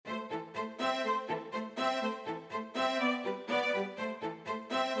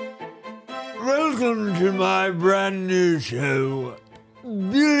Welcome to my brand new show,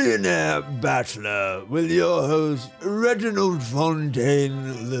 Billionaire Bachelor, with your host, Reginald Fontaine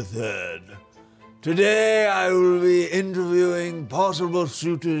III. Today I will be interviewing possible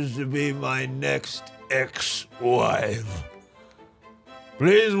suitors to be my next ex-wife.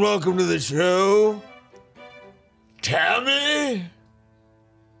 Please welcome to the show, Tammy.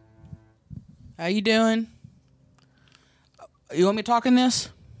 How you doing? You want me talking this?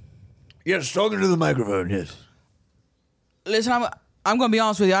 Yes, talking to the microphone, yes. Listen, I'm going to be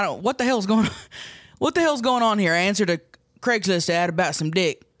honest with you. What the hell's going on? What the hell's going on here? I answered a Craigslist ad about some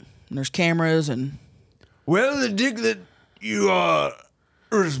dick. And there's cameras and... Well, the dick that you are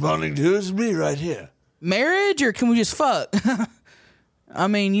responding to is me right here. Marriage, or can we just fuck? I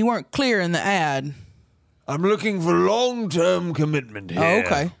mean, you weren't clear in the ad. I'm looking for long-term commitment here. Oh,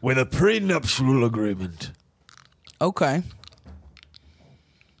 okay. With a prenuptial agreement. Okay.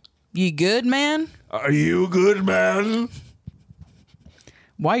 You good, man? Are you good, man?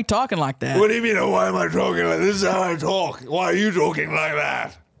 Why are you talking like that? What do you mean, why am I talking like this? Is how I talk. Why are you talking like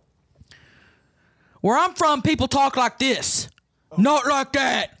that? Where I'm from, people talk like this. Not like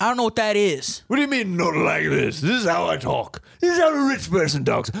that. I don't know what that is. What do you mean, not like this? This is how I talk. This is how a rich person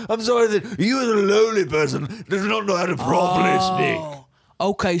talks. I'm sorry that you as a lowly person does not know how to properly speak.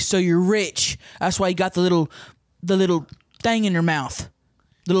 Okay, so you're rich. That's why you got the little thing in your mouth.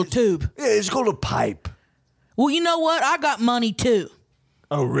 The little tube. Yeah, it's called a pipe. Well, you know what? I got money too.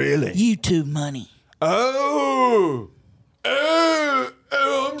 Oh, really? YouTube money. Oh,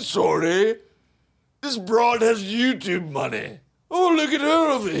 I'm sorry. This broad has YouTube money. Oh, look at her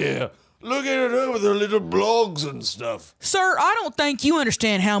over here. Look at her with her little blogs and stuff. Sir, I don't think you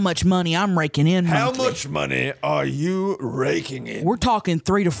understand how much money I'm raking in monthly. How much money are you raking in? We're talking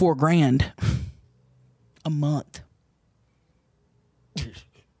 $3,000 to $4,000 a month.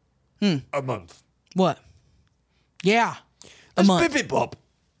 A month. What? Yeah, a That's month. Bippy Pop.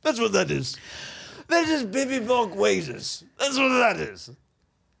 That's what that is. That is Bippy Pop wages. That's what that is.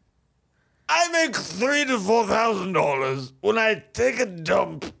 I make $3,000 to $4,000 when I take a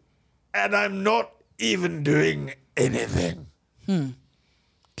dump and I'm not even doing anything.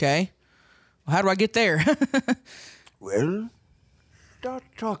 Okay. Well, how do I get there? Well, start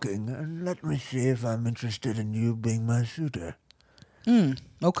talking and let me see if I'm interested in you being my suitor.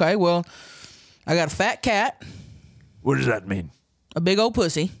 Okay, well, I got a fat cat, What does that mean? a big old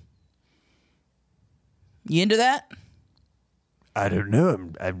pussy. You into that? I don't know.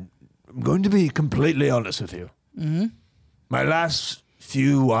 I'm going to be completely honest with you. Mm-hmm. My last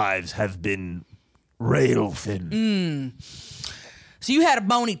few wives have been rail thin. So you had a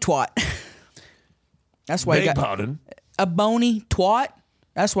bony twat. That's why you Beg got pardon? a bony twat.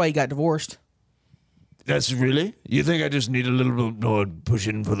 That's why you got divorced. That's really? You think I just need a little bit more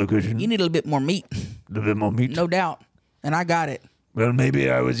pushing for the cushion? You need a little bit more meat, A little bit more meat? no doubt. And I got it. Well, maybe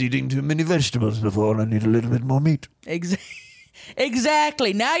I was eating too many vegetables before and I need a little bit more meat.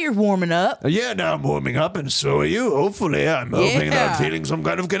 Exactly. Now you're warming up. Yeah, now I'm warming up and so are you. Hopefully, I'm hoping that Yeah. I'm feeling some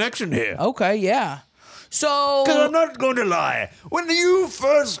kind of connection here. Okay, yeah. So Because I'm not going to lie. When you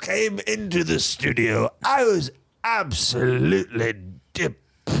first came into the studio, I was absolutely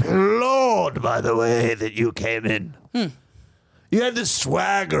deplored by the way that you came in. You had this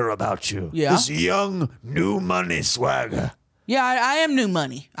swagger about you. Yeah. This young, new money swagger. yeah, I am new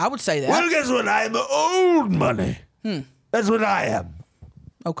money. I would say that. Well, guess what? I'm old money. That's what I am.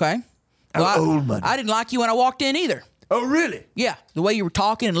 Okay. I'm old money. I didn't like you when I walked in either. Oh, really? Yeah, the way you were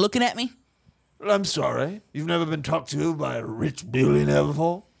talking and looking at me. Well, I'm sorry. You've never been talked to by a rich billionaire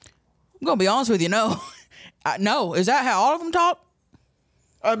before? I'm gonna be honest with you. No, no. Is that how all of them talk?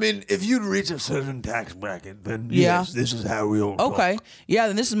 I mean, if you'd reach a certain tax bracket, then Yeah. yes, this is how we all talk. Okay. Yeah,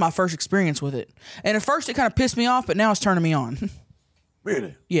 then this is my first experience with it. And at first it kind of pissed me off, but now it's turning me on.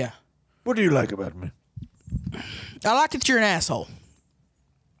 Really? Yeah. What do you like about me? I like that you're an asshole.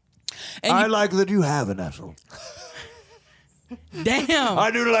 And I like that you have an asshole. damn.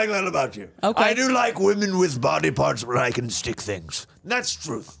 I do like that about you. Okay. I do like women with body parts where I can stick things. That's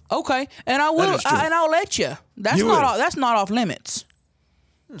truth. Okay. And I will is true. and I'll let you. That's You not will. that's not off limits.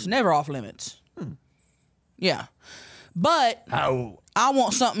 It's never off limits. Yeah. But How? I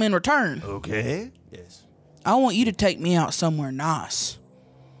want something in return. Okay. Yes. I want you to take me out somewhere nice.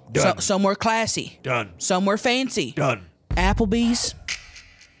 Done. Somewhere classy. Done. Somewhere fancy. Done. Applebee's,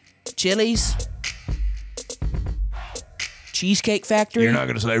 Chili's, Cheesecake Factory, You're not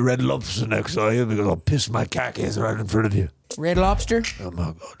going to say Red Lobster next, are you? Because I'll piss my khakis right in front of you. Red Lobster. Oh,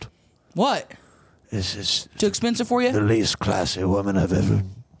 my God. What? This is Too expensive for you? the least classy woman I've ever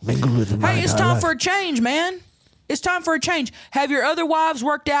mingled with in my Hey, it's entire time life. for a change, man. It's time for a change. Have your other wives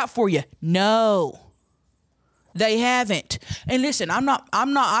worked out for you? No. They haven't. And listen, I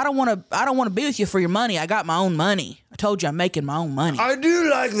don't want to be with you for your money. I got my own money. I told you I'm making my own money. I do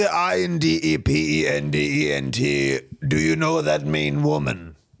like the INDEPENDENT. Do you know what that mean,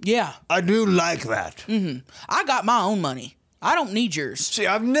 woman? Yeah. I do like that. Mm-hmm. I got my own money. I don't need yours. See,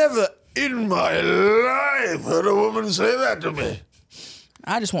 I've never in my life heard a woman say that to me.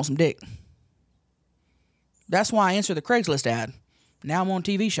 I just want some dick. That's why I answered the Craigslist ad. Now I'm on a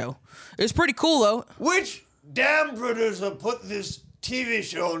TV show. It's pretty cool, though. Which damn producer put this TV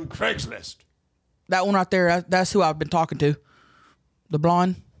show on Craigslist? That one right there, that's who I've been talking to. The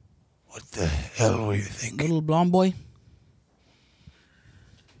blonde. What the hell were you thinking? The little blonde boy.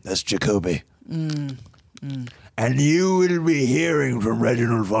 That's Jacoby. And you will be hearing from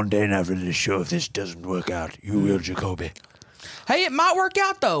Reginald Fontaine after this show. If this doesn't work out, you will, Jacoby. Hey, it might work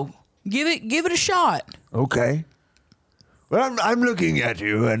out, though. Give it a shot. Okay. Well, I'm looking at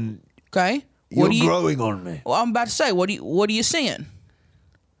you, and Okay. you're growing on me. Well, I'm about to say, what are you seeing?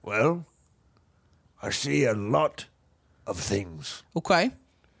 Well, I see a lot of things. Okay.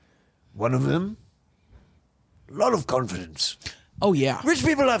 One of them, a lot of confidence. Oh, yeah. Rich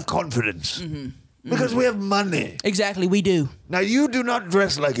people have confidence because we have money. Exactly, we do. Now, you do not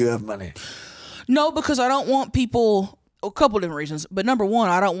dress like you have money. No, because I don't want people... A couple different reasons. But number one,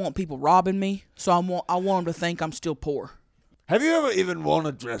 I don't want people robbing me. So I want them to think I'm still poor. Have you ever even worn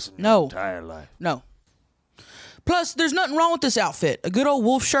a dress in your entire life? No. Plus, there's nothing wrong with this outfit. A good old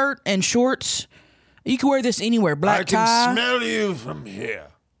wolf shirt and shorts. You can wear this anywhere. Black tie. I can smell you from here.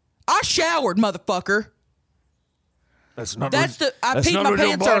 I showered, motherfucker. That's not I peed my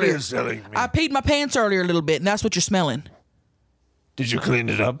pants earlier. I peed my pants earlier a little bit, and that's what you're smelling. Did you clean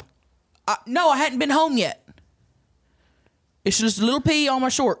it up? No, I hadn't been home yet. It's just a little pee on my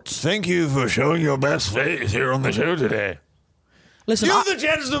shorts. Thank you for showing your best face here on the show today. Listen, you have the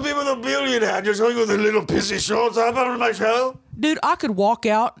chance to be with a billionaire just showing you the little pissy shorts up on my show? Dude, I could walk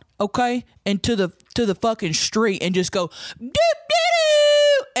out, okay, and to the fucking street and just go,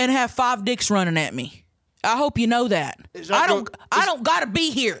 doo-doo-doo, and have 5 dicks running at me. I hope you know that. I don't gotta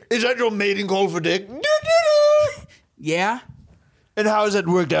be here. Is that your mating call for dick? Doo-doo-doo. Yeah. And how has that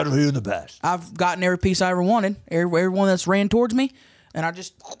worked out for you in the past? Evergotten every piece I ever wanted, every one that's ran towards me, and I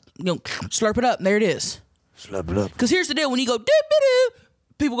just, slurp it up, and there it is. Slurp it up. Because here's the deal: when you go doo-doo-doo,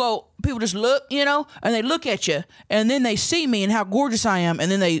 people just look, and they look at you, and then they see me and how gorgeous I am,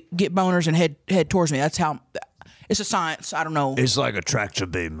 and then they get boners and head towards me. That's how. It's a science. I don't know. It's like a tractor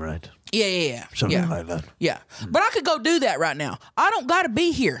beam, right? Yeah. Something like that. Yeah, but I could go do that right now. I don't got to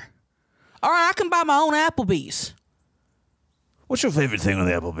be here. All right, I can buy my own Applebee's. What's your favorite thing on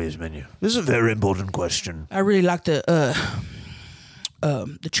the Applebee's menu? This is a very important question. I really like the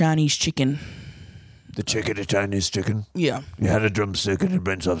Chinese chicken. The Chinese chicken? Yeah. You had a drumstick and a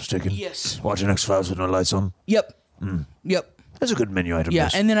brain soft chicken? Yes. Watching X-Files with no lights on? Yep. Yep. That's a good menu item. Yeah,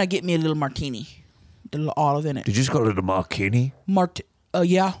 yes. and then I get me a little martini. The little olive in it. Did you just call it a martini?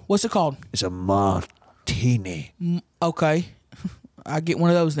 Yeah. What's it called? It's a martini. Okay. I get one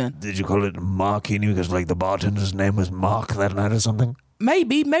of those then. Did you call it martini because like the bartender's name was Mark that night or something?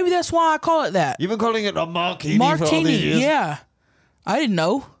 Maybe that's why I call it that. You've been calling it a martini for all these years? Yeah. I didn't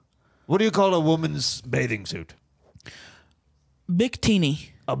know. What do you call a woman's bathing suit? Big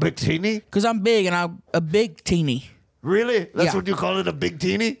teeny. A big teeny? Because I'm big and I'm a big teeny. Really? That's Yeah. what you call it, a big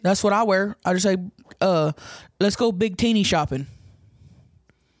teeny? That's what I wear. I just say, let's go big teeny shopping.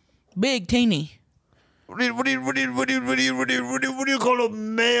 Big teeny. What do you call a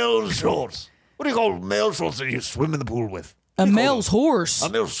male shorts? What do you call male shorts that you swim in the pool with? A male's horse. A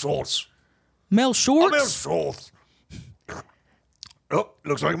male shorts. Male shorts? A male shorts. Oh,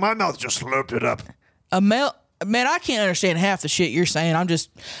 looks like my mouth just slurped it up. A male... Man, I can't understand half the shit you're saying. I'm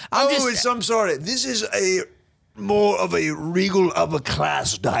sorry. This is more of a regal upper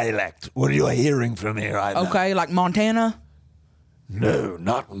class dialect. What are you hearing from here? Okay, like Montana? No,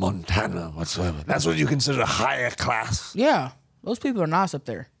 not Montana whatsoever. That's what you consider higher class. Yeah, those people are nice up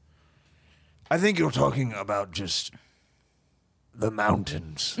there. I think you're talking about just the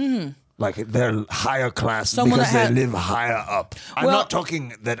mountains. Mm-hmm. Like they're higher class because they live higher up. I'm not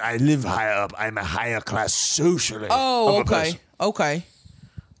talking that I live higher up. I'm a higher class socially. Oh, okay. Okay.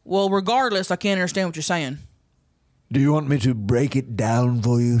 Well, regardless, I can't understand what you're saying. Do you want me to break it down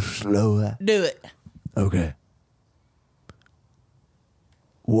for you slower? Do it. Okay.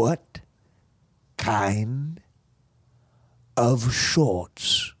 What kind of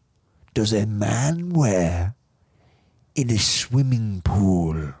shorts does a man wear in a swimming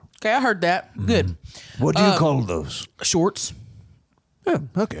pool? Okay, I heard that. Good. What do you call those? Shorts. Oh,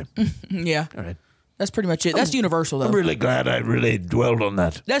 okay. Yeah. All right. That's pretty much it. That's universal, though. I'm really glad I really dwelled on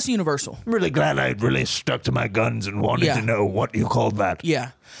that. That's universal. I'm really glad I really stuck to my guns and wanted Yeah. to know what you called that. Yeah.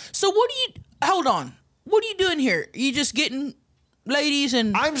 So what do you... Hold on. What are you doing here? You just getting ladies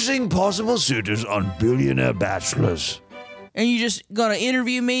and I'm seeing possible suitors on Billionaire Bachelors. you just gonna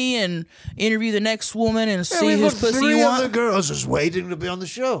interview me and interview the next woman and see we've whose got pussy you 3 other want? girls just waiting to be on the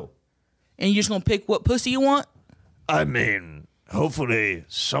show. And you just gonna pick what pussy you want? I mean, hopefully,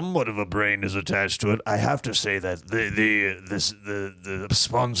 somewhat of a brain is attached to it. I have to say that the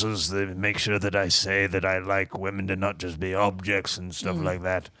sponsors, they make sure that I say that I like women to not just be objects and stuff like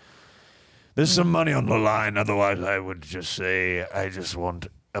that. There's some money on the line. Otherwise, I would just say I just want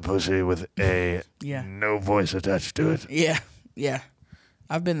a pussy with a no voice attached to it. Yeah. Yeah.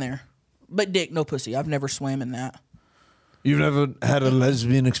 I've been there. But dick, no pussy. I've never swam in that. You've never had a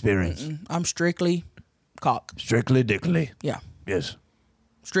lesbian experience? I'm strictly cock. Strictly dickly. Yeah. Yes.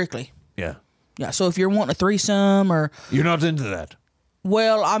 Strictly. Yeah. Yeah. So if you're wanting a threesome or... You're not into that.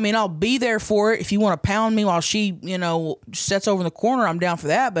 Well, I mean, I'll be there for it. If you want to pound me while she, sits over in the corner, I'm down for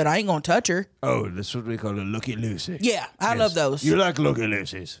that, but I ain't going to touch her. Oh, that's what we call a looky-loosey. Yeah, I love those. You like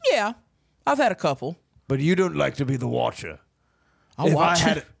looky-loosies. Yeah, I've had a couple. But you don't like to be the watcher. I'll watch.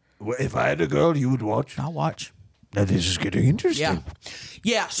 If I had a girl, you would watch. I'll watch. Now this is getting interesting. Yeah.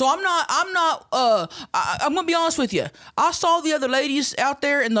 Yeah, so I'm gonna be honest with you. I saw the other ladies out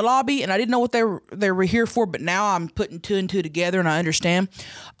there in the lobby and I didn't know what they were here for, but now I'm putting 2 and 2 together and I understand.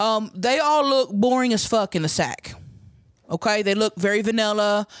 They all look boring as fuck in the sack. Okay? They look very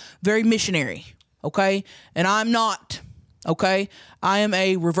vanilla, very missionary. Okay? And I'm not. Okay? I am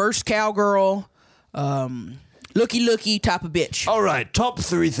a reverse cowgirl, looky type of bitch. All right, top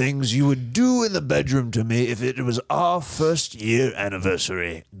 3 things you would do in the bedroom to me if it was our 1st year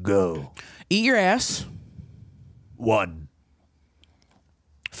anniversary. Go. Eat your ass. 1.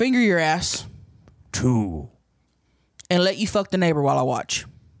 Finger your ass. 2. And let you fuck the neighbor while I watch.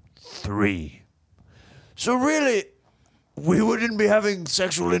 3. So really, we wouldn't be having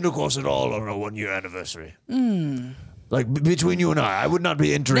sexual intercourse at all on our 1 year anniversary. Like between you and I would not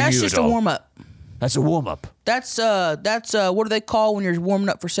be entering That's you just at a all. warm up. That's a warm up. That's what do they call when you're warming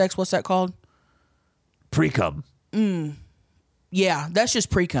up for sex? What's that called? Pre-cum. Yeah, that's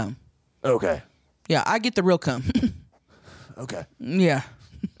just pre-cum. Okay. Yeah, I get the real cum. Okay. Yeah.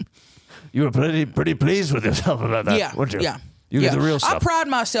 You were pretty pleased with yourself about that, Yeah. weren't you? Yeah. You get the real I stuff. pride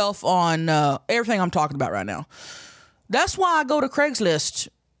myself on everything I'm talking about right now. That's why I go to Craigslist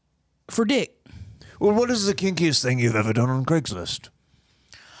for dick. Well, what is the kinkiest thing you've ever done on Craigslist?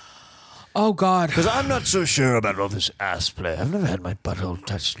 Oh, God. Because I'm not so sure about all this ass play. I've never had my butthole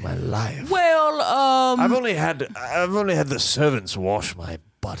touched in my life. Well, I've only had the servants wash my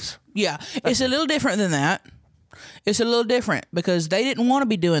butt. yeah, it's a little different than that. It's a little different because they didn't want to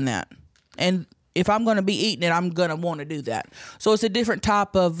be doing that. And if I'm going to be eating it, I'm going to want to do that. So it's a different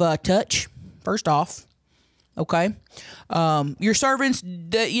type of touch, first off. Okay? Your servants,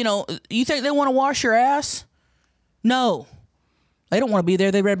 you think they want to wash your ass? No. They don't want to be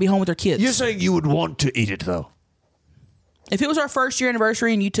there. They'd rather be home with their kids. You're saying you would want to eat it, though? If it was our 1st year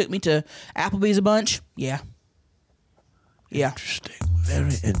anniversary and you took me to Applebee's a bunch, yeah. Yeah. Interesting.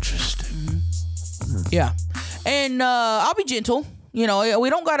 Very interesting. Yeah. And I'll be gentle. I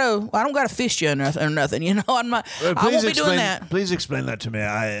don't gotta fist you or nothing. I'm not. I won't be doing that. Please explain that to me.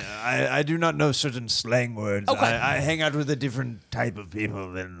 I do not know certain slang words. Okay. I hang out with a different type of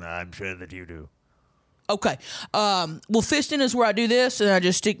people than I'm sure that you do. Okay. Well, fisting is where I do this and I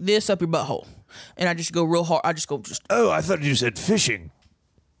just stick this up your butthole, and I just go real hard. Oh, I thought you said fishing.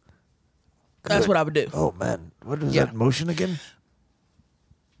 That's what I would do. Oh man, what was Yeah. that motion again?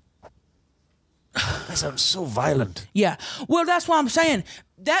 That sounds so violent. Yeah. Well, that's why I'm saying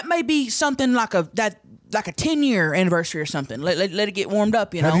that may be something like a 10-year anniversary or something. Let it get warmed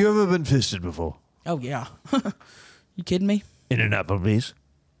up. Have you ever been fisted before? Oh yeah. You kidding me? In an Applebee's?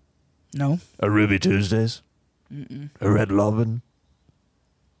 No. A Ruby Tuesdays? A Red Robin?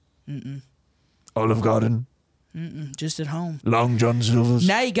 Olive Garden? Just at home. Long John Silver's?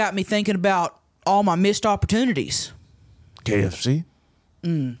 Now you got me thinking about all my missed opportunities. KFC?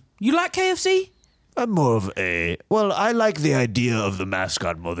 You like KFC? I'm more of a... Well, I like the idea of the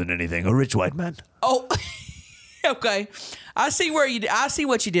mascot more than anything. A rich white man. Oh, okay. I see what you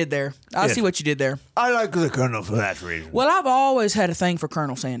did there. I Yes. see what you did there. I like the Colonel for that reason. Well, I've always had a thing for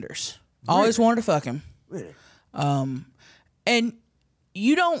Colonel Sanders. Always wanted to fuck him. Really? And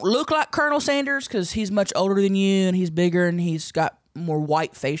you don't look like Colonel Sanders because he's much older than you and he's bigger and he's got more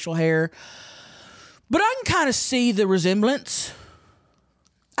white facial hair. But I can kind of see the resemblance.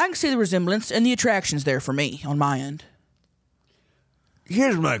 And the attraction's there for me on my end.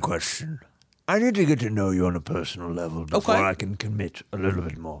 Here's my question. I need to get to know you on a personal level before Okay. I can commit a little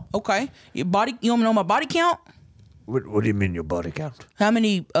bit more. Okay. You want me to know my body count? What do you mean your body count? How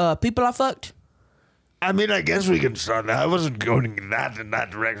many people I fucked? I mean, I guess we can start now. I wasn't going in that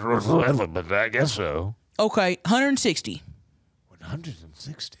direction whatsoever, but I guess so. Okay, 160.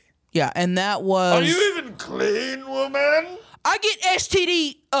 160? Yeah, and that was... Are you even clean, woman? I get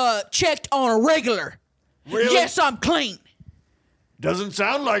STD checked on a regular. Really? Yes, I'm clean. Doesn't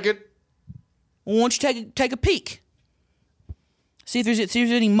sound like it. Well, why don't you take a peek? See if there's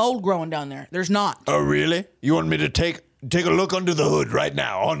any mold growing down there. There's not. Oh, really? You want me to take a look under the hood right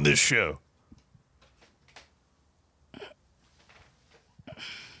now on this show?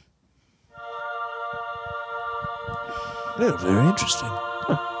 Yeah, very interesting.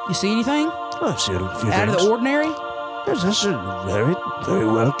 You see anything I see a few out of things. the ordinary? Yes, that's very, very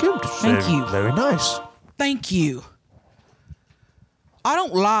well kept. Thank you. Very nice. Thank you. I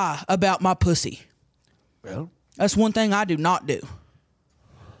don't lie about my pussy. Well, That's one thing I do not do.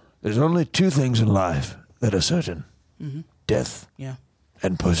 there's only two things in life that are certain. Death Yeah.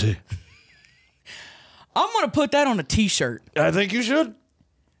 and pussy. I'm going to put that on a t-shirt. I think you should.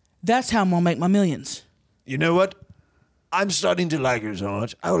 That's how I'm going to make my millions. You know what? I'm starting to like you so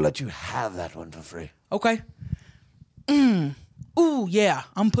much, I will let you have that one for free. Okay. Ooh, yeah.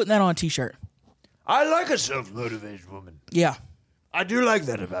 I'm putting that on a t-shirt. I like a self-motivated woman. Yeah. I do like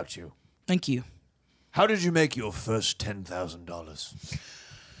that about you. Thank you. How did you make your first $10,000?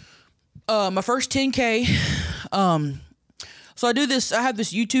 My first 10K. So I do this. I have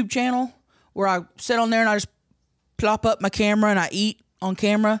this YouTube channel where I sit on there and I just plop up my camera and I eat on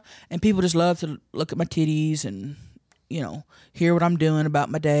camera, and people just love to look at my titties and, you know, hear what I'm doing about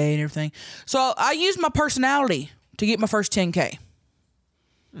my day and everything. So I use my personality to get my first 10K.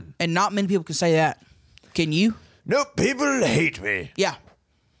 And not many people can say that. Can you? Nope, people hate me. Yeah.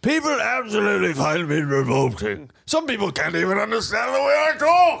 People absolutely find me revolting. Some people can't even understand the way I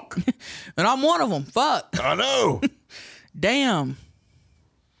talk. And I'm one of them. Fuck. I know. Damn.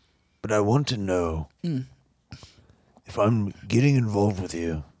 But I want to know, if I'm getting involved with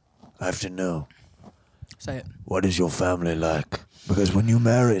you, I have to know, Say it. what is your family like? Because when you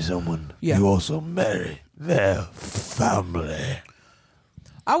marry someone, Yeah. you also marry their family.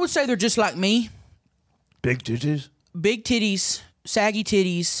 I would say they're just like me. Big titties? Big titties, saggy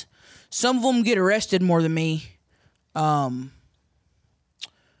titties. Some of them get arrested more than me.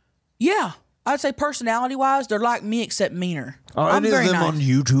 Yeah, I'd say personality-wise, they're like me except meaner. Are I'm any of very them nice. on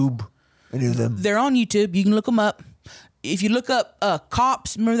YouTube? Any of them? They're on YouTube. You can look them up. If you look up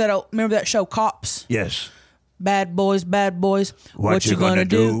Cops, remember that show Cops? Yes. Bad boys, bad boys. What you gonna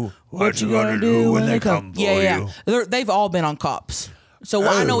do? What you gonna do when they come? for Yeah. you? They've all been on Cops. So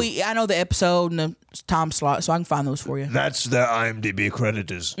I know the episode and the time slot, so I can find those for you. That's their IMDb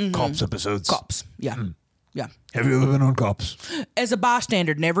creditors. Cops episodes. Cops. Yeah. Yeah. Have you ever been on Cops? As a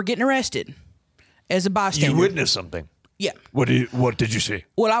bystander, never getting arrested. As a bystander. You witnessed something. Yeah. What did you see?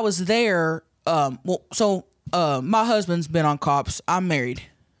 Well, I was there. My husband's been on Cops. I'm married.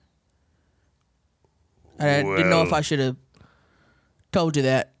 I didn't know if I should have told you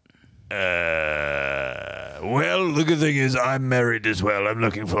that. Well, the good thing is I'm married as well. I'm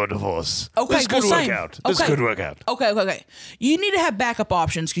looking for a divorce. Okay, this could well, work same. out. This Okay. could work out. Okay. You need to have backup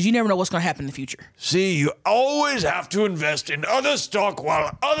options because you never know what's going to happen in the future. See, you always have to invest in other stock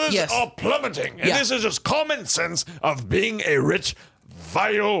while others Yes. are plummeting. And Yeah. this is just common sense of being a rich,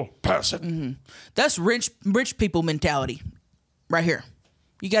 vile person. That's rich people mentality right here.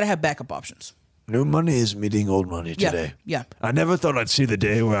 You got to have backup options. New money is meeting old money today. Yeah. I never thought I'd see the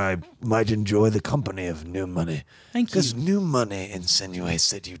day where I might enjoy the company of new money. Thank you. Because new money insinuates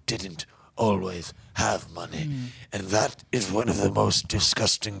that you didn't always have money. And that is one of the most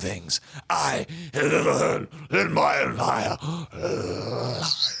disgusting things I have ever heard in my entire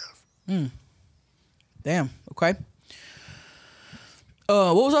life. Damn. Okay.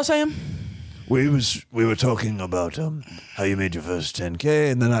 What was I saying? We were talking about how you made your first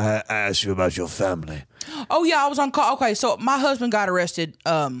 10K, and then I asked you about your family. Oh yeah, I was on call. Okay, so my husband got arrested.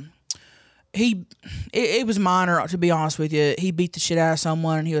 It was minor, to be honest with you. He beat the shit out of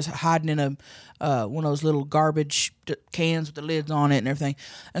someone, and he was hiding in a one of those little garbage cans with the lids on it and everything.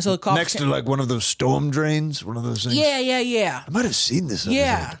 And so the cops Next to like one of those storm drains, one of those things. yeah. I might have seen this episode.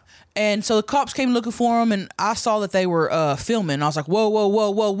 Yeah. And so the cops came looking for him, and I saw that they were filming. I was like, whoa,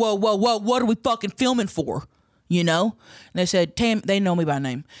 what are we fucking filming for? You know? And they said, they know me by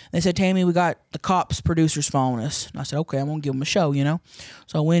name. They said, Tammy, we got the cops producers following us. And I said, okay, I'm going to give them a show, you know?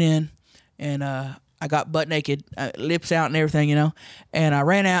 So I went in, and I got butt naked, lips out and everything, you know. And I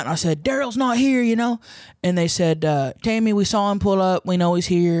ran out and I said, Daryl's not here, you know. And they said, Tammy, we saw him pull up. We know he's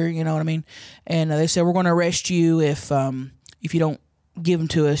here, you know what I mean. And they said, we're going to arrest you if you don't give him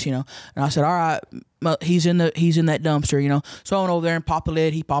to us, you know. And I said, all right, he's in that dumpster, you know. So I went over there and pop the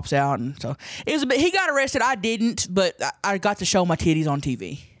lid. He pops out, and so it was a bit. He got arrested. I didn't, but I got to show my titties on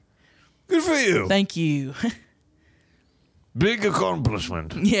TV. Good for you. Thank you. Big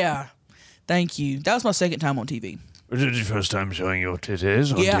accomplishment. Yeah. Thank you. That was my second time on TV. Was it your first time showing your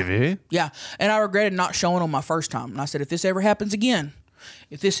titties on TV? Yeah. And I regretted not showing them my first time. And I said, if this ever happens again,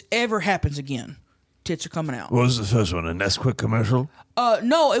 tits are coming out. What was the first one? A Nesquik commercial?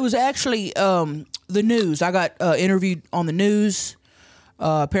 No, it was actually the news. I got interviewed on the news.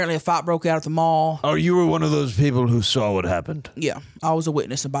 Apparently a fight broke out at the mall. Oh, you were one of those people who saw what happened? Yeah. I was a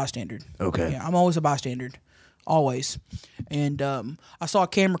witness, a bystander. Okay. Yeah, I'm always a bystander. Always. And I saw a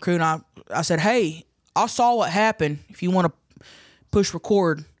camera crew, and I said, hey, I saw what happened. If you want to push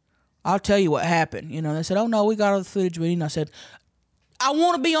record, I'll tell you what happened. You know, they said, oh, no, we got all the footage with you. And I said, I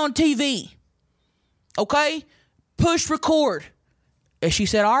want to be on TV. Okay? Push record. And she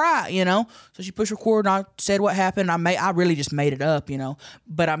said, all right, you know. So she pushed record, and I said what happened. I really just made it up, you know.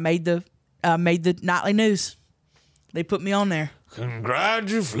 But I made the nightly news. They put me on there.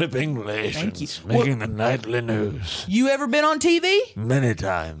 Congratulations. Thank you. Making the nightly news. You ever been on TV? Many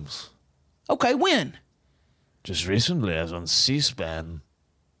times. Okay, when? Just recently, I was on C-SPAN.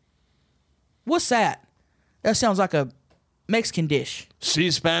 What's that? That sounds like a Mexican dish.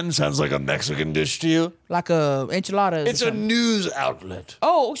 C-SPAN sounds like a Mexican dish to you? Like a enchilada. It's a news outlet.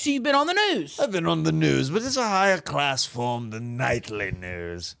 Oh, so you've been on the news. I've been on the news, but it's a higher class form than nightly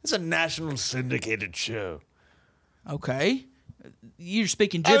news. It's a national syndicated show. Okay. You're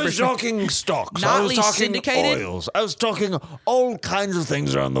speaking I gibberish. was talking stocks. Nightly I was talking syndicated? oils. I was talking all kinds of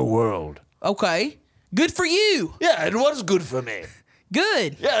things around the world. Okay. Good for you. Yeah, it was good for me.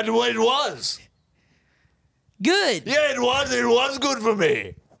 Good. Yeah, it was. Good. Yeah, it was good for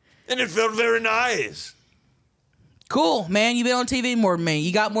me. And it felt very nice. Cool, man. You've been on TV more than me.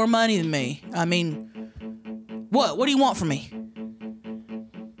 You got more money than me. I mean, what? What do you want from me?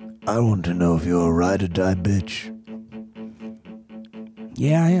 I want to know if you're a ride or die bitch.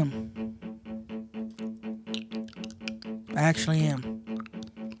 Yeah, I am. I actually am.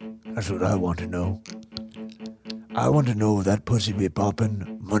 That's what I want to know. I want to know if that pussy be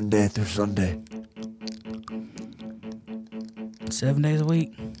popping Monday through Sunday. 7 days a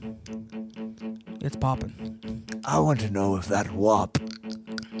week. It's popping. I want to know if that wop,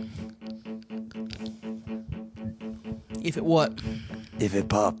 If it what? if it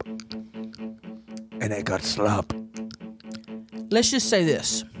pop, and it got slop. Let's just say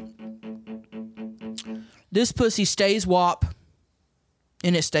this. This pussy stays wop,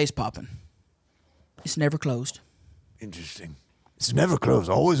 and it stays popping. It's never closed. Interesting. It's never closed.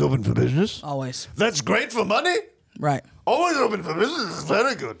 Always open for business. Always. That's great for money. Right. Always open for business is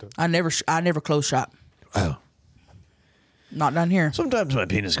very good. I never close shop. Well, Not down here. sometimes my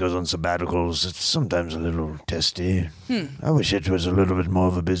penis goes on sabbaticals. It's sometimes a little testy. I wish it was a little bit more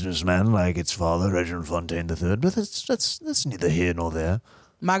of a businessman like its father, Reginald Fontaine III, but that's neither here nor there.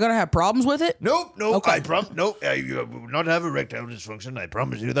 Am I gonna have problems with it? Nope. Okay. You will not have erectile dysfunction. I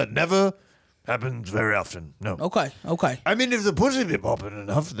promise you that never happens very often. No. Okay. I mean, if the pussy be popping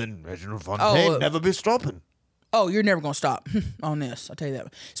enough, then Reginald Fontaine never be stopping. Oh, you're never gonna stop on this. I'll tell you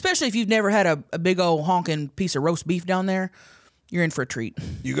that. Especially if you've never had a big old honking piece of roast beef down there, you're in for a treat.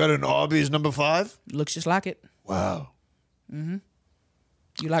 You got an Arby's number 5? Looks just like it. Wow. You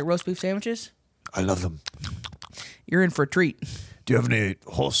like roast beef sandwiches? I love them. You're in for a treat. Do you have any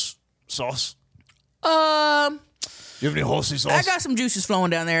horse sauce? Um, Do you have any horsey sauce? I got some juices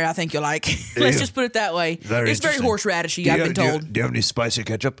flowing down there. I think you'll like. Let's just put it that way. It's very interesting. horseradishy. I've been told. Do you have any spicy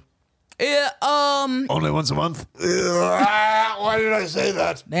ketchup? Yeah. Only once a month? Why did I say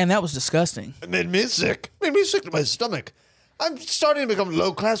that? Man, that was disgusting. It made me sick. It made me sick to my stomach. I'm starting to become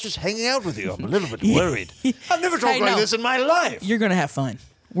low class just hanging out with you. I'm a little bit worried. I've never talked like this in my life. You're gonna have fun.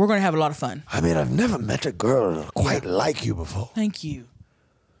 We're gonna have a lot of fun. I mean, I've never met a girl quite like you before. Thank you.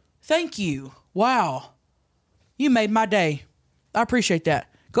 Thank you. Wow. You made my day. I appreciate that.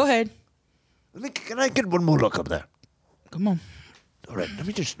 Go ahead. Can I get one more look up there? Come on. All right, let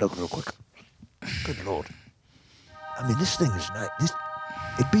me just look real quick. Good Lord. I mean, this thing is nice.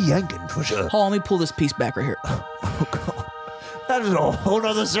 It'd be yanking for sure. Hold on, let me pull this piece back right here. Oh, God. That is a whole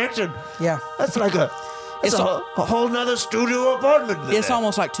nother section. Yeah. That's like a whole nother studio apartment. It's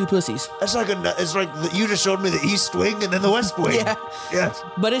almost like two pussies. It's like you just showed me the East Wing and then the West Wing. Yeah. Yes.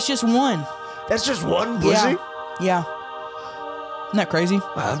 But it's just one. That's just one pussy? Yeah. Isn't that crazy?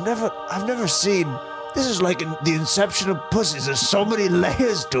 I've never seen This is like the inception of pussies. There's so many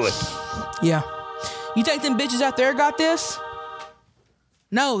layers to it. Yeah. You think them bitches out there got this?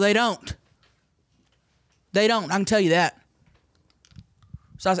 No, they don't. They don't. I can tell you that.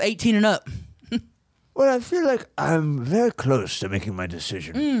 So I was 18 and up. Well, I feel like I'm very close to making my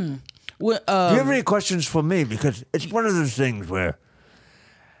decision. Well, Do you have any questions for me? Because it's one of those things where,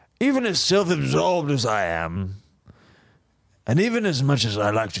 even as self-absorbed as I am, and even as much as I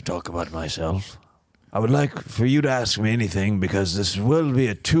like to talk about myself, I would like for you to ask me anything, because this will be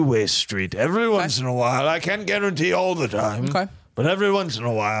a two-way street. Every once in a while, I can't guarantee all the time, but every once in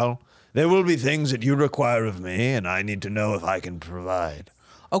a while, there will be things that you require of me, and I need to know if I can provide.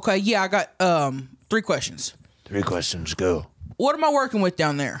 Okay, yeah, I got 3 questions. 3 questions, go. What am I working with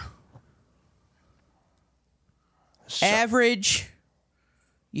down there? Average,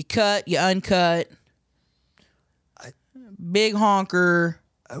 you cut, you uncut, big honker,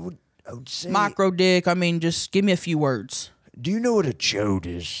 I would say... micro dick. I mean, just give me a few words. Do you know what a chode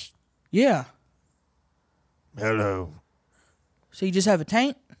is? Yeah. Hello. So you just have a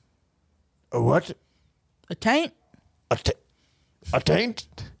taint? A what? A taint? A taint?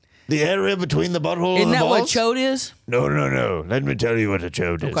 The area between the butthole Isn't and the that balls? what chode is? No. Let me tell you what a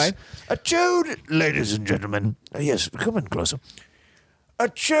chode is. Okay. A chode, ladies and gentlemen. Yes, come in closer. A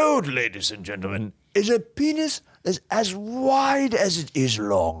chode, ladies and gentlemen, is a penis that's as wide as it is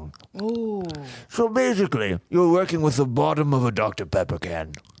long. Ooh. So basically, you're working with the bottom of a Dr. Pepper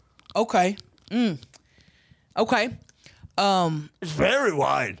can. Okay. Okay. It's very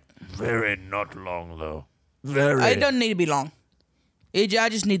wide. Very not long, though. Very. It doesn't need to be long. I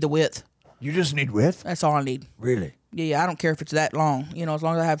just need the width. You just need width? That's all I need. Really? Yeah, I don't care if it's that long. You know, as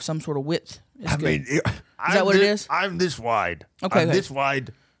long as I have some sort of width. It's good. mean, is that what it is? I'm this wide. Okay, I'm okay. this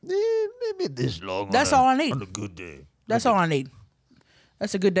wide. Maybe this long. That's all I need. On a good day. That's all I need.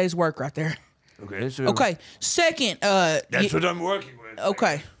 That's a good day's work right there. Okay. So Okay. Second, That's what I'm working with.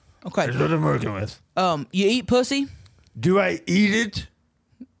 okay. That's what I'm working with. You eat pussy? Do I eat it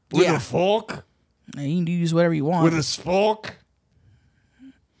with Yeah. a fork? You can use whatever you want. With a spork?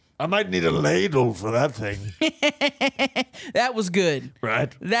 I might need a ladle for that thing, That was good.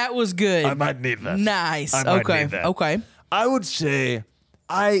 right? That was good. I might need that. Nice. I might Okay. need that. Okay. I would say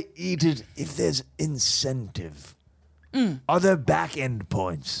I eat it if there's incentive. Are there back end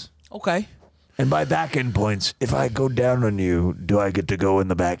points? Okay. And by back end points, if I go down on you, do I get to go in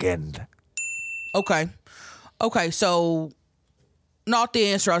the back end? Okay. Okay. So, not the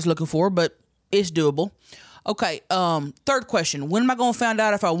answer I was looking for, but it's doable. Okay. Third question. When am I going to find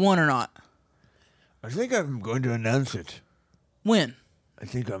out if I won or not? I think I'm going to announce it. When? I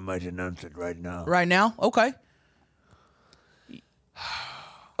think I might announce it right now. Right now? Okay.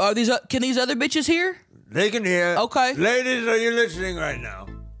 Can these other bitches hear? They can hear. Okay. Ladies, are you listening right now?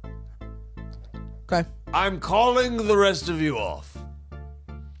 Okay. I'm calling the rest of you off.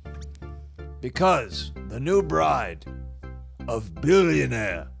 Because the new bride of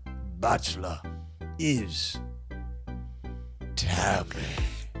billionaire bachelor is Tammy.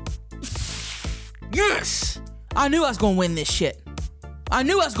 Yes! I knew I was going to win this shit.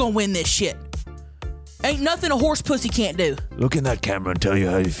 Ain't nothing a horse pussy can't do. Look in that camera and tell you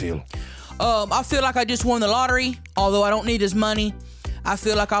how you feel. I feel like I just won the lottery, although I don't need his money. I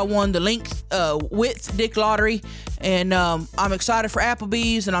feel like I won the width dick lottery, and I'm excited for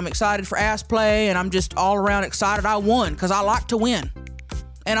Applebee's, and I'm excited for ass play, and I'm just all around excited I won, because I like to win.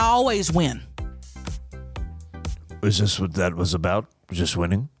 And I always win. Is this what that was about? Just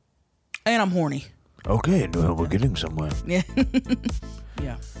winning? And I'm horny. Okay, well, we're getting somewhere. Yeah.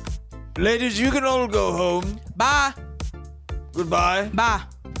 Yeah. Ladies, you can all go home. Bye. Goodbye. Bye.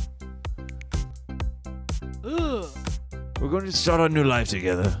 Ugh. We're going to start our new life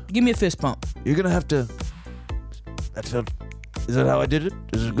together. Give me a fist bump. You're going to have to... That felt... Is that how I did it?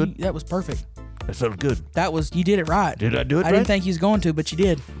 Is it good? That was perfect. That felt good. You did it right. Did I do it I right? didn't think you was going to, but you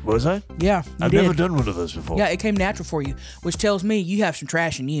did. Was I? Yeah, you I've did. never done one of those before. Yeah, it came natural for you, which tells me you have some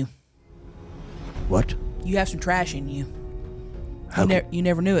trash in you. What? You have some trash in you. How You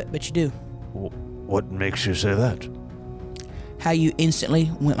never knew it, but you do. What makes you say that? How you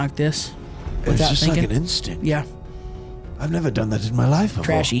instantly went like this It's without just thinking. like an instinct. Yeah, I've never done that in my life before.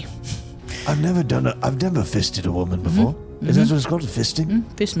 trashy. I've never fisted a woman before. Is that what it's called? Fisting?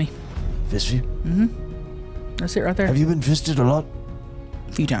 Fist me. Fist you? That's it right there. Have you been fisted a lot?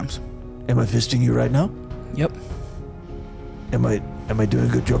 A few times. Am I fisting you right now? Yep. Am I doing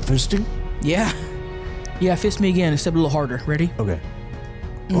a good job fisting? Yeah. Yeah, fist me again, except a little harder. Ready? Okay.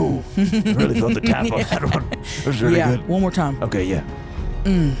 Oh, I really felt the tap on that one. It was really yeah, good. one more time. Okay, yeah.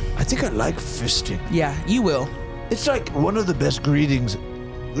 I think I like fisting. Yeah, you will. It's like one of the best greetings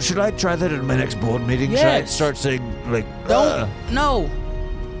Should I try that at my next board meeting? Yes. Should I start saying, like, Don't. No.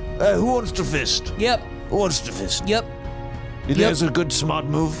 who wants to fist? Yep. Who wants to fist? Yep. You think that's a good, smart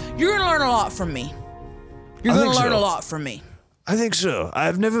move? You're going to learn a lot from me. You're I going to think learn so. a lot from me. I think so.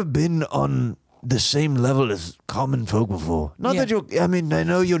 I've never been on the same level as common folk before. Not Yeah. that you're, I mean, I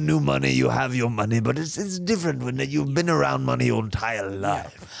know you're new money, you have your money, but it's different when you've been around money your entire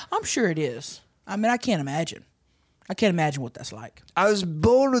life. I'm sure it is. I mean, I can't imagine. I can't imagine what that's like. I was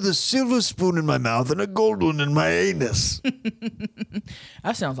born with a silver spoon in my mouth and a gold one in my anus.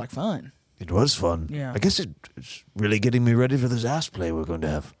 That sounds like fun. It was fun. Yeah. I guess it's really getting me ready for this ass play we're going to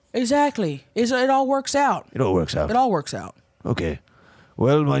have. Exactly. It all works out. It all works out. It all works out. Okay.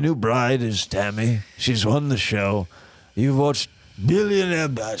 Well, my new bride is Tammy. She's won the show. You've watched Billionaire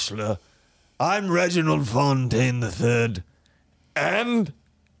Bachelor. I'm Reginald Fontaine III. And,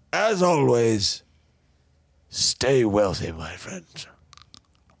 as always, stay wealthy, my friends.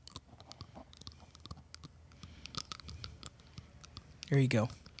 Here you go.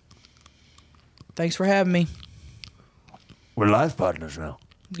 Thanks for having me. We're life partners now.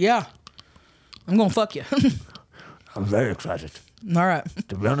 Yeah. I'm going to fuck you. I'm very excited. All right.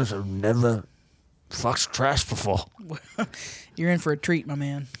 To be honest, I've never fucked trash before. You're in for a treat, my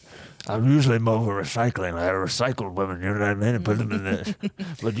man. I'm usually more for recycling. I recycle women, you know what I mean? And put them in this.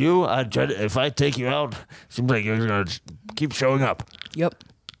 But you, if I take you out, it seems like you're going to keep showing up. Yep.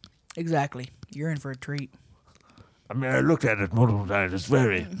 Exactly. You're in for a treat. I mean, I looked at it multiple times. It's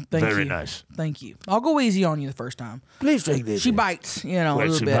very nice. Thank you. I'll go easy on you the first time. Please take this. She bites, you know, a Wait,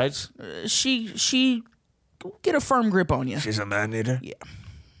 little she bit. bites? She get a firm grip on you. She's a man-eater? Yeah.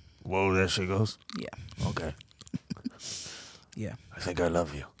 Whoa, there she goes. Yeah. Okay. Yeah. I think I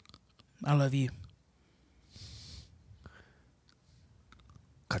love you. I love you.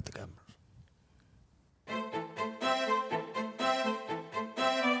 Cut the cameras.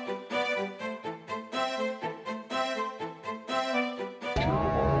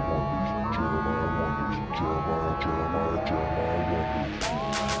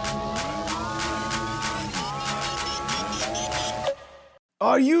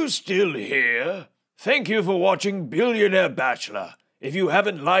 Are you still here? Thank you for watching Billionaire Bachelor. If you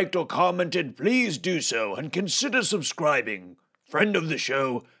haven't liked or commented, please do so and consider subscribing. Friend of the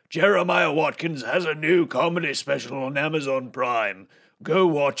show, Jeremiah Watkins has a new comedy special on Amazon Prime. Go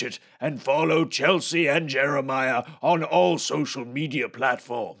watch it and follow Chelsea and Jeremiah on all social media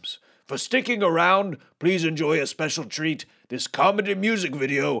platforms. For sticking around, please enjoy a special treat, this comedy music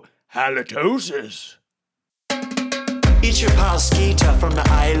video, Halitosis. It's your pal Skeeter from the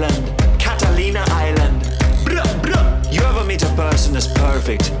island, Catalina Island. Bruh, bruh. You ever meet a person that's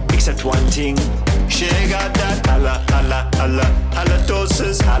perfect, except one thing? She got that hala, hala, hala,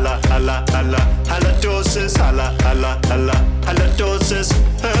 halitosis, hala, hala, hala, halitosis, hala, hala, hala, halitosis.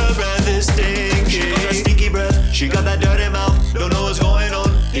 Her breath is stinky. She got a stinky breath, she got that dirty mouth, don't know what's going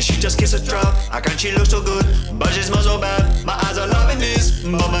on. Did she just kiss a trap? How can she look so good, but she smells so bad? My eyes are loving this,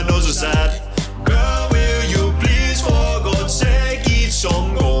 but my nose is sad. Girl, will you please, for God's sake, eat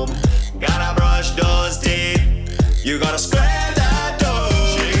some gum? Gotta brush those teeth, you gotta scrape that dough.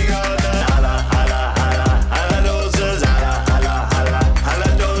 She got that hala, hala, hala, halitosis, hala, hala, hala,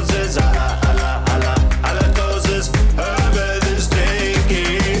 halitosis, hala, hala, hala, halitosis. Her breath is stinky.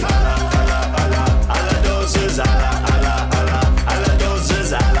 Hala, hala, hala, halitosis, hala, hala, hala, halitosis,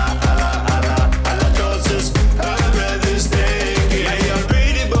 hala, hala, hala, halitosis. Her breath is stinky. Yeah, you're a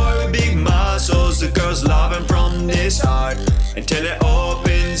pretty boy with big muscles. The girls love him from the start until it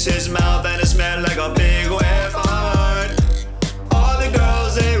opens his mouth and it smells like a big wet fart. All the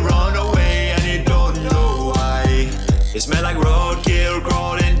girls, they run away and they don't know why. It smelled like roadkill,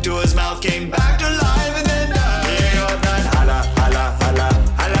 crawled into his mouth, came back to life and then died. He got that hala, hala, hala,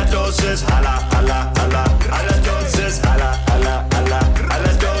 halitosis, hala, hala, hala, halitosis, hala, hala, hala,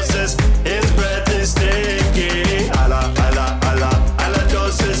 halitosis. His breath is stinky. Hala, hala, hala,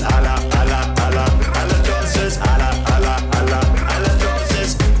 halitosis, hala, hala, hala, halitosis, hala, hala, hala,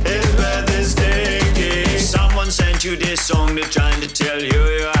 halitosis. His breath is stinky. Someone sent you this song, they're trying to tell you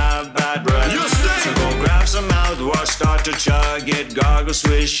you have bad breath. So go grab some mouthwash, start to chug it, gargle,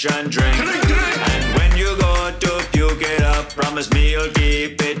 swish and drink. And when you go to puke it up, promise me you'll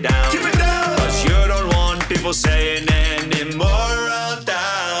keep it down. Cause you don't want people saying anymore around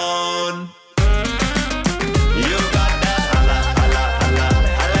town. You got that hala, hala, hala,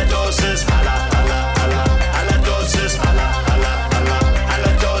 halitosis, hala, hala, hala, halitosis, hala, hala, hala,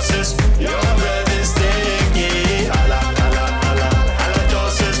 halitosis. Your breath is stinky. Hala, hala, hala,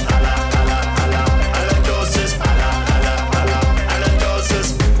 halitosis, hala, hala, hala, halitosis, hala, hala, hala, halitosis.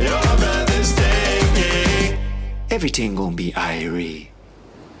 Your breath is stinky. Everything gonna be irie.